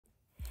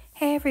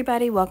Hey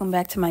everybody, welcome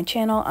back to my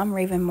channel. I'm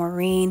Raven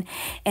Maureen,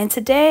 and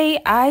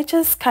today I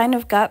just kind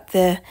of got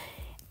the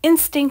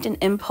instinct and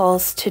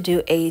impulse to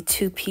do a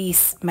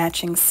two-piece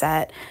matching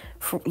set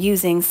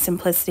using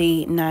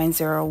Simplicity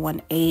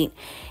 9018.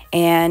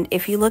 And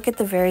if you look at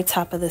the very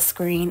top of the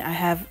screen, I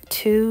have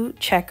two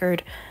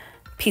checkered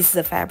pieces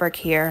of fabric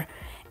here,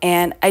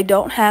 and I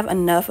don't have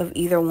enough of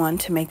either one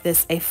to make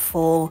this a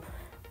full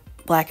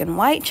black and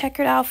white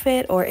checkered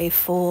outfit or a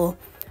full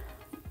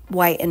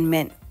white and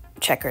mint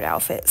checkered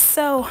outfit.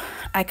 So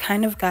I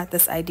kind of got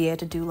this idea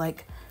to do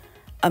like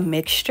a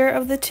mixture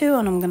of the two,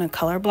 and I'm going to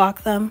color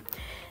block them.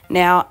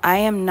 Now, I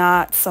am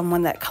not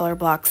someone that color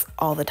blocks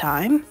all the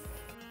time,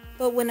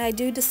 but when I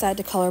do decide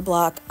to color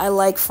block, I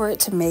like for it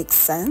to make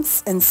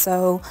sense. And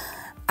so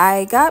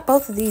I got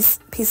both of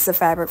these pieces of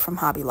fabric from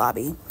Hobby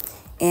Lobby,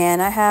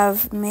 and I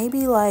have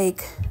maybe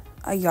like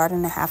 1.5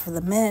 yards of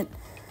the mint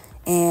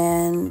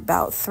and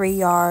about 3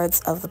 yards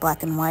of the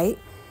black and white.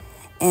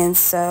 And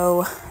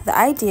so the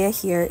idea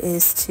here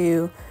is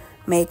to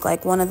make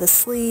like one of the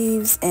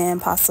sleeves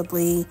and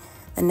possibly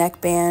the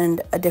neckband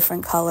a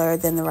different color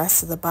than the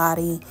rest of the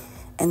body,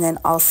 and then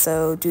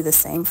also do the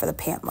same for the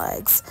pant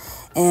legs.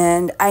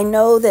 And I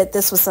know that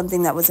this was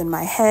something that was in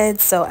my head,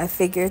 so I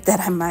figured that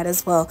I might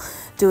as well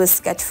do a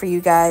sketch for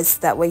you guys.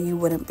 That way you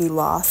wouldn't be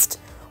lost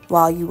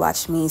while you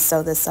watch me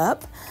sew this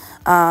up.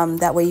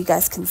 That way you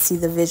guys can see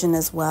the vision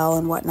as well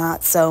and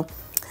whatnot. So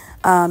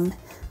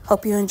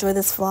hope you enjoy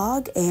this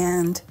vlog,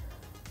 and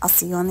I'll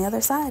see you on the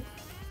other side.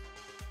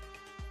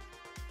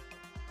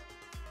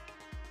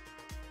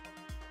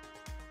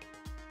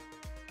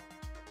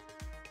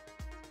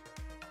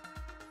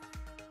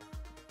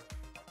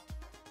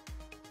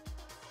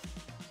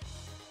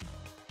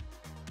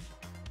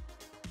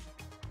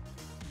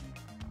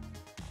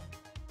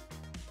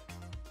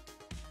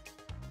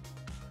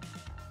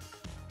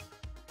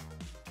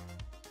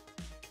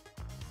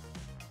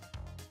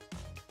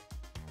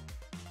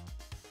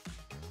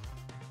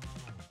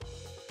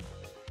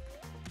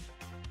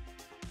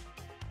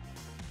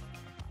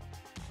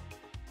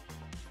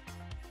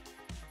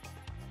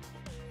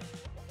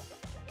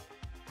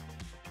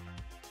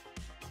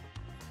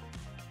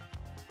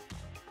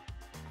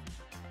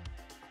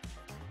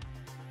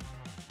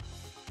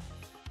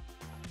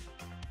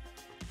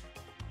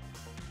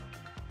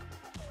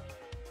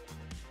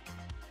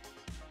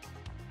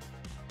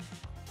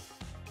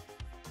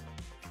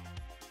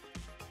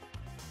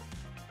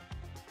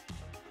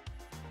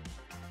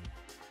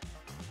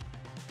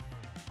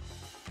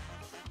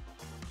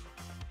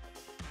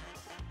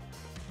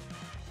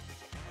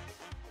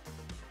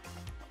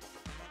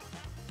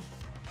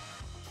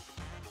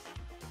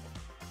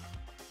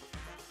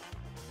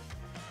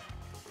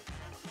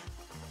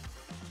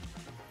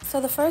 So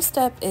the first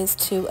step is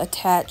to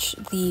attach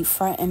the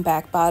front and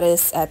back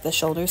bodice at the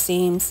shoulder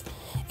seams.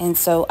 And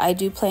so I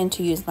do plan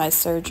to use my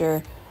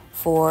serger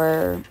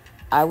for,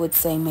 I would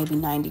say, maybe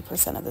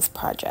 90% of this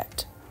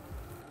project.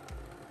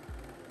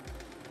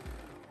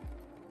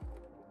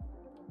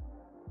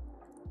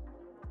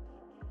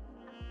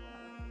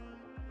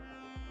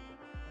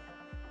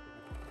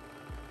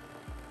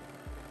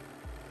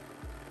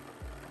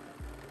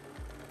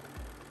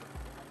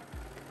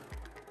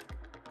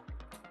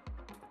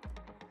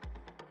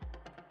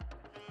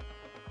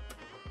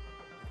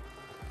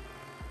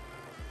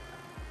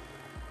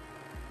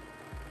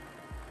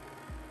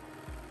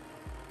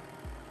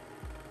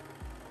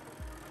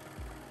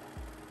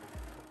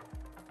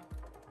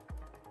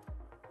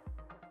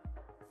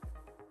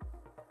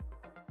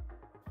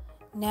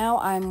 Now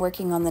I'm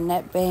working on the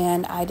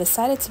neckband. I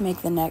decided to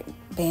make the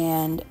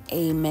neckband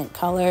a mint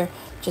color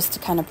just to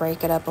kind of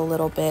break it up a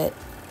little bit.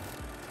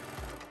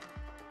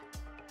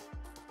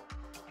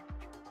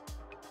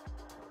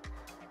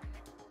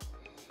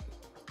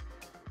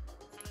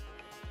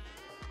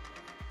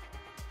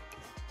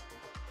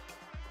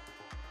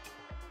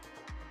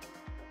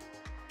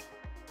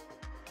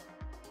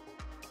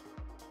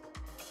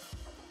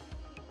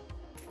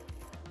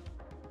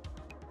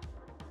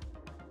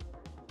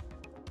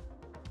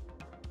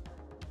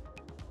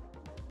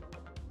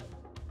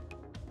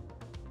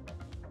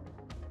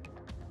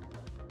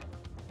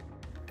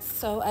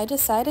 So I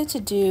decided to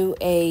do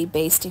a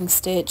basting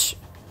stitch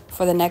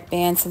for the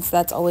neckband, since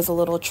that's always a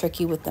little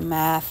tricky with the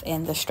math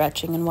and the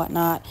stretching and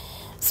whatnot.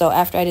 So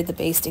after I did the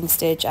basting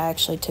stitch, I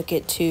actually took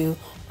it to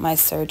my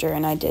serger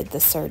and I did the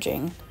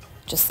serging,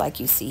 just like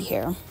you see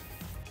here.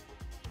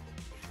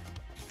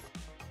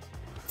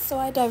 So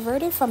I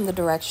diverted from the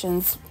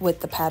directions with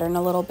the pattern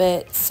a little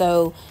bit.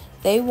 So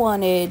they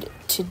wanted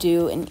to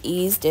do an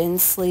eased in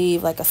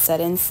sleeve, like a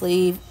set in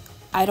sleeve.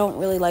 I don't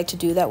really like to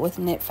do that with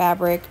knit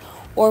fabric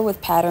or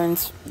with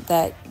patterns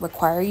that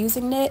require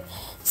using knit.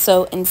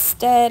 So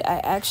instead, I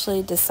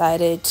actually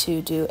decided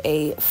to do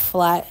a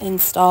flat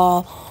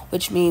install,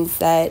 which means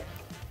that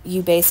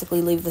you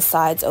basically leave the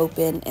sides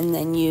open and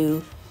then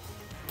you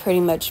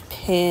pretty much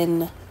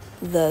pin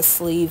the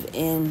sleeve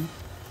in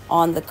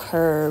on the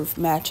curve,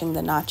 matching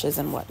the notches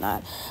and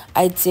whatnot.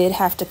 I did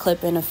have to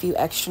clip in a few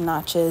extra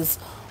notches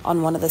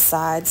on one of the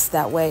sides.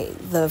 That way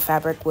the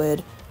fabric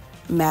would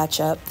match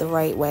up the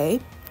right way.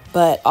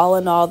 But all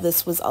in all,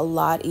 this was a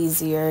lot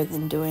easier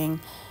than doing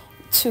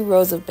 2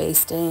 rows of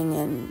basting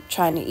and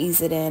trying to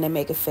ease it in and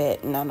make it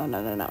fit. No, no,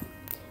 no, no, no.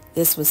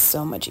 This was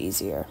so much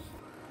easier.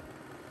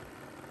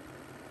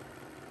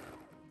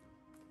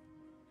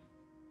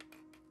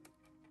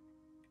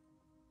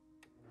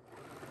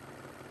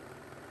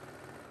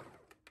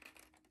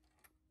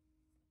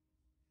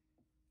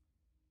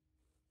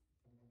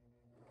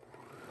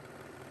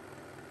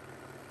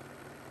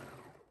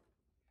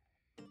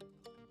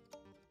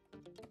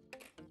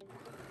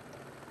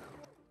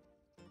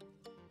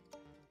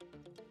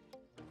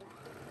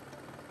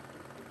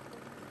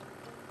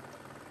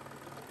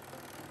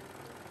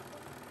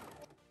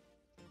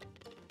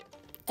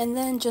 And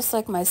then, just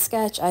like my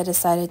sketch, I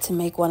decided to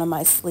make one of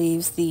my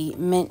sleeves the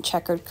mint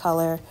checkered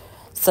color.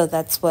 So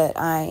that's what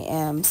I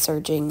am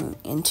serging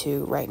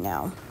into right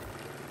now.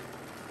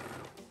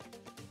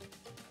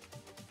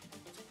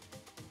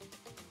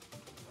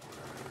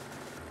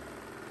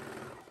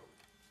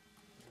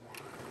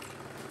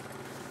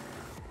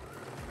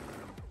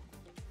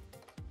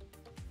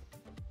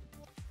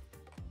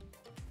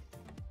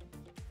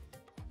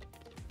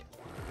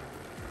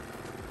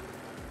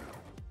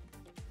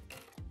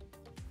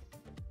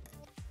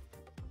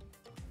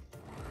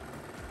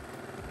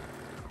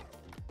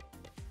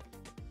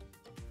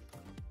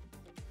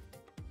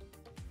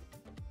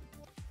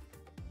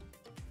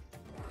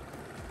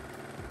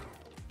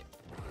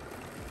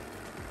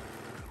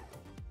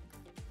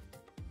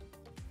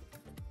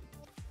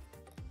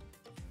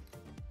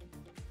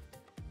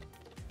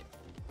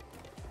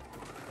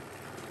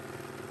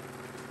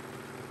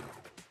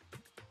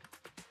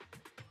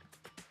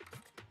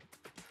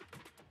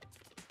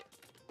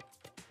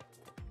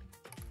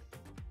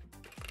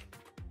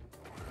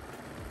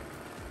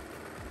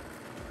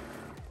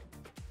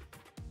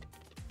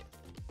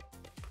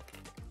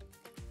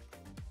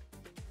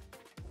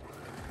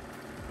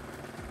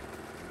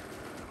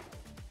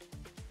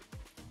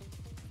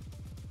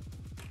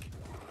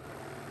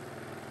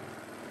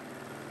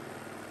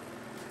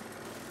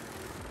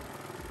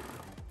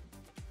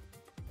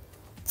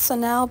 So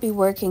now I'll be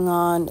working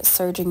on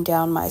serging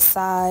down my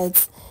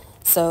sides.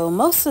 So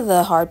most of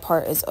the hard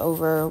part is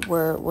over.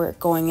 We're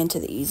going into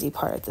the easy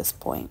part at this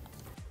point.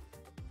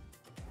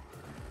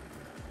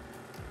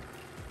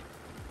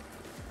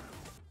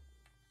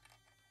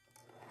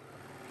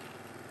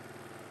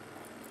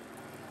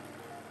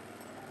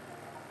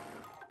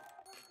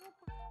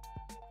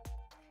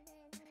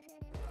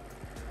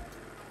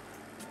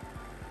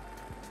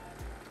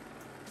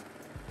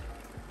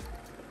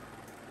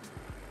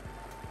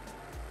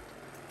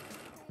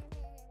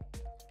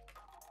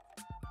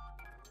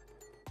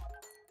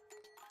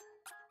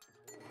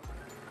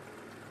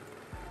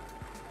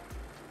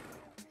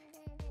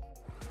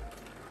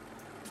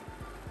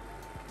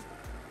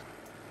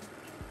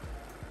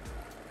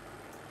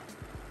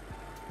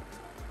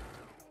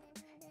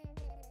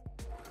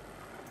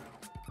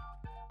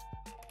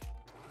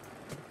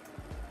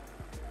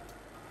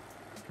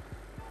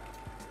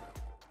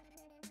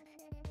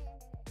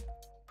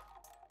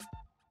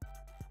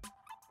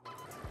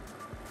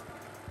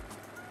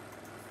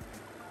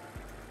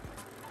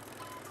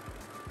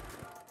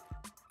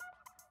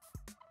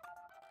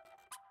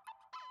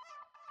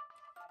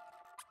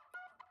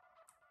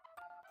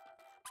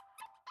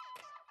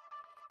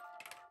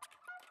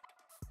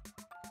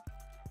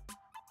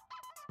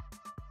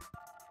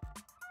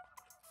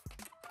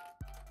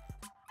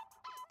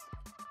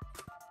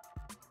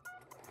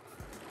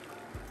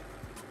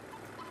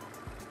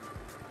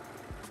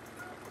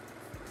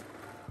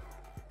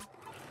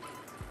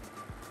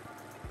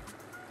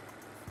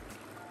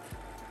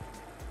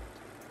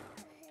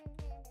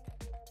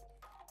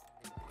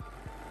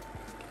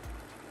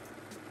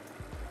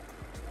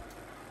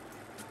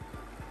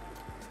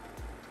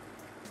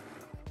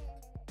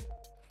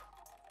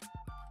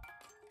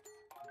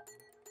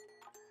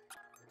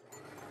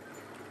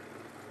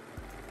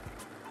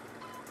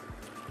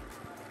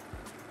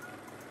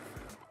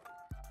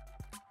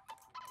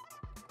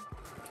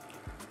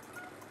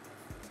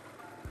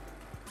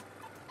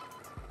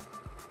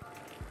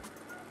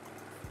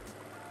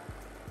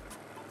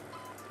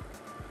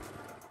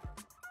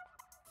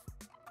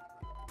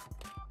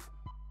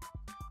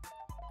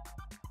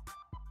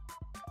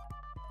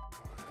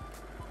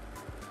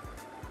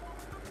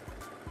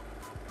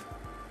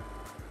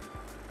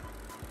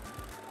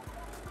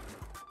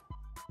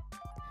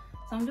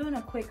 So I'm doing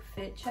a quick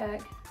fit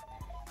check,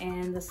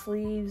 and the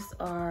sleeves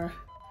are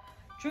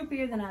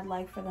droopier than I'd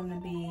like for them to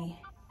be.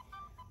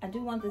 I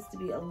do want this to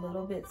be a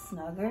little bit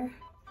snugger,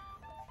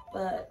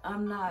 but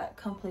I'm not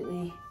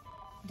completely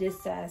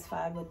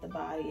dissatisfied with the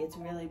body. It's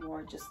really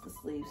more just the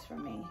sleeves for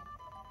me.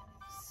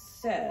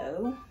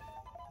 So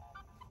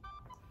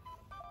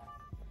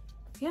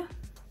yeah,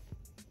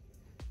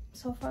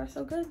 so far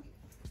so good.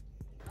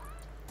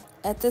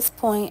 At this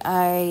point,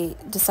 I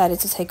decided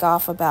to take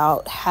off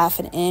about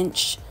 1/2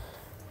 inch.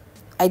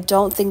 I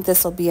don't think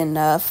this will be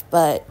enough,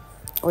 but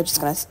we're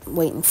just gonna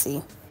wait and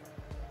see.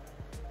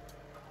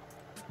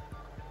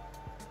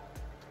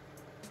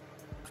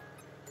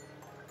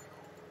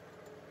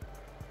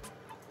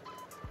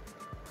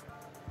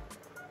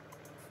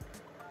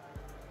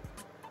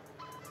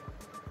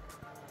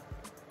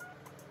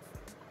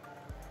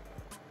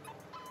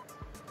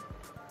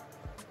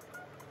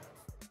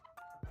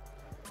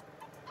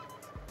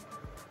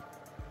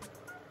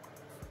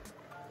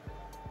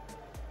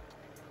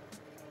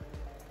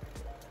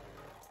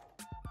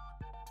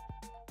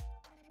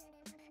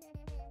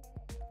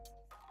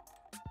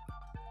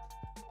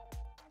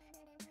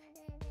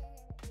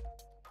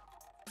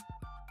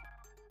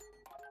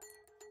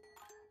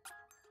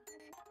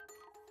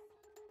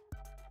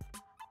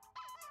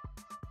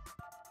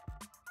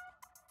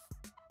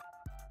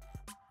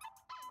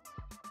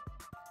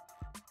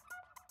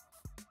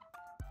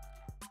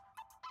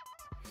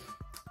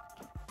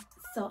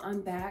 So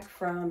I'm back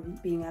from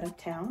being out of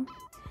town,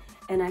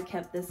 and I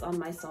kept this on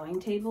my sewing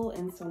table,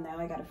 and so now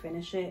I gotta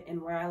finish it.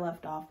 And where I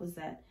left off was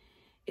that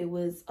it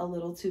was a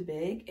little too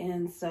big,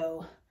 and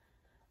so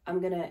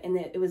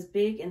it was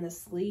big in the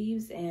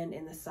sleeves and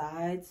in the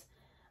sides.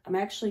 I'm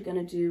actually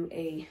gonna do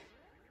a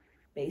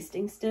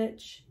basting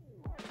stitch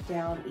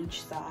down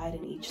each side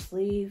and each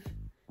sleeve,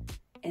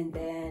 and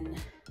then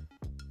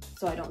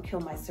so I don't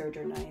kill my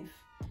serger knife,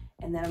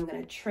 and then I'm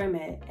gonna trim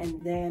it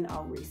and then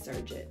I'll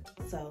reserge it.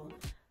 So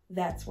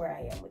that's where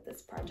I am with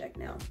this project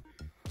now.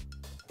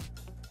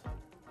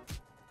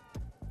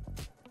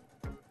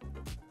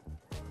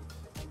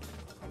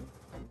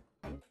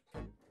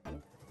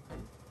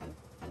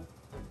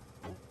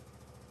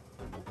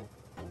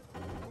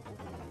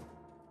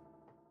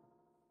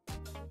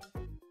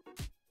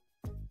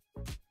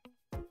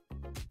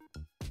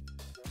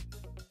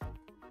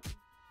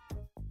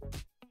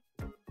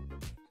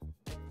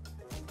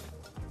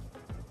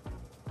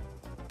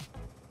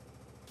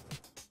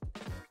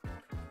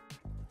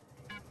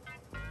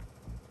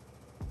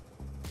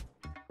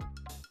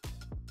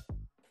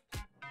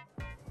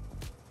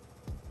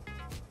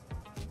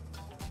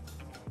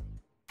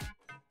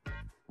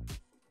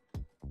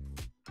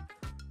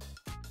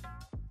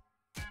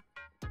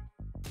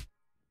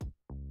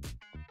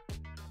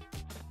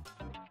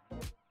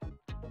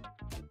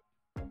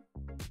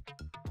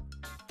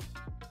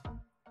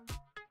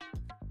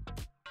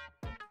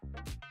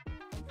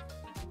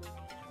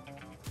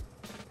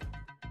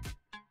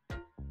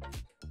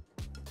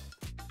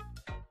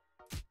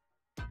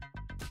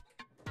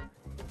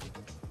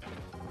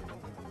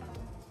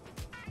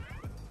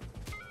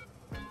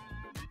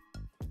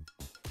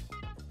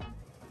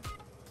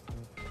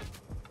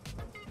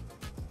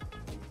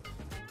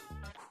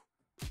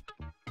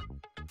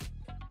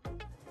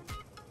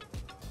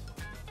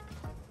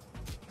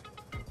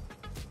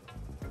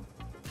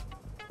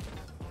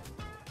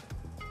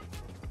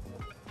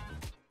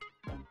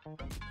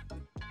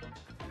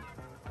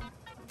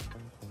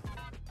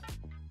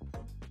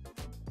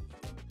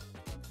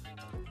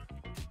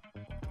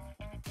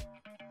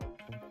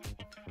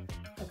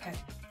 Okay,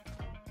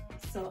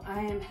 so I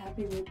am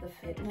happy with the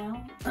fit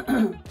now.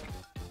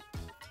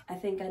 I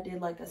think I did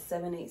like a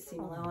 7/8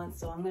 seam allowance,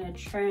 so I'm gonna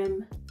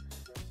trim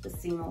the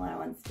seam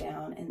allowance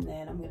down, and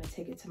then I'm gonna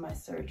take it to my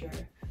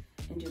serger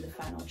and do the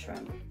final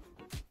trim.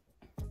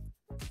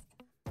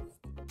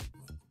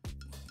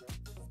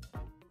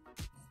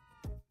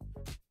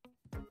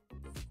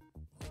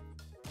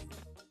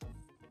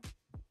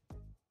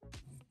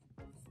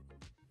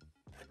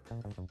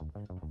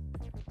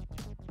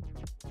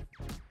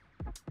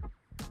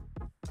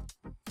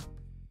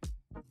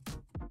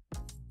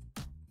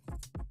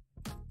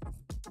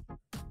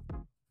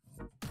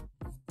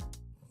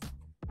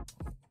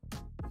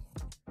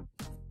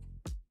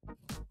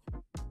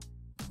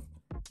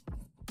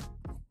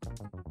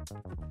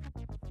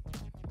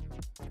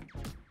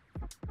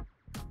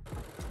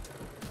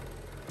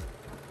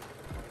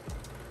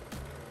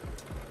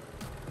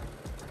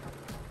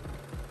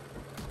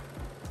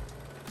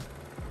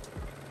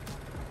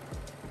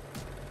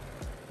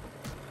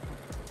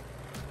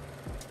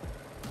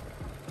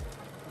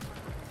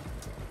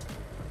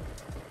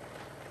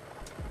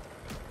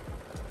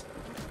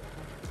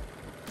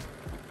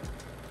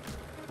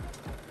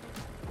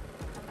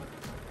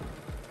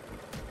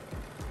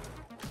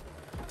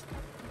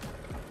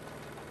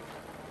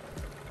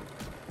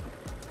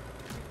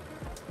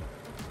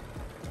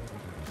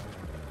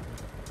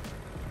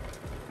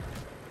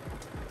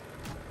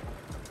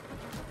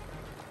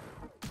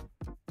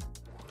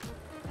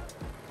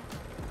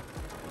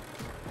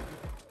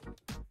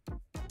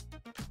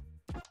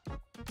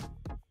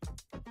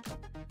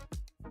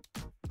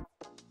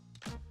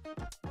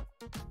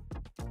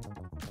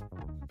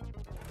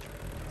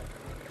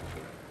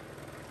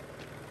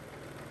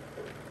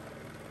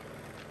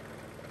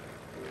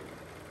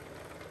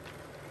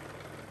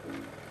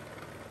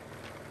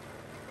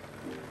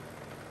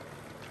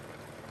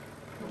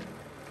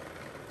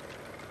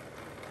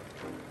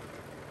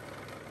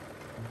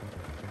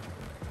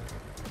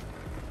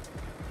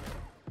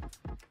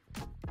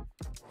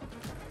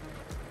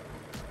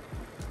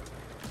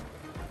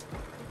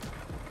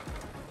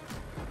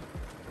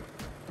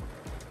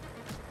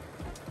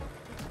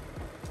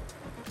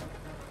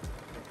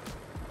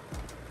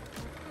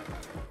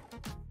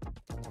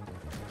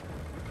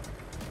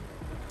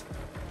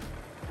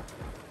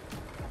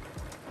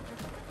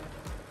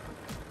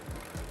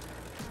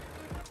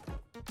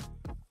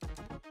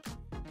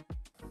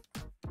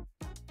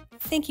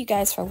 Thank you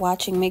guys for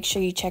watching. Make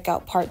sure you check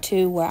out part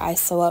 2 where I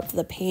sew up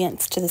the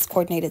pants to this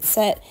coordinated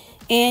set,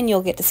 and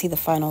you'll get to see the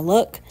final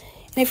look.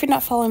 And if you're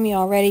not following me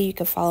already, you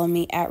can follow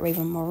me at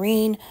Raven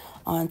Maureen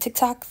on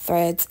TikTok,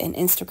 Threads, and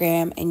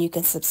Instagram, and you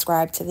can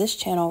subscribe to this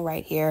channel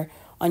right here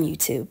on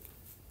YouTube.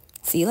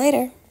 See you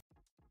later.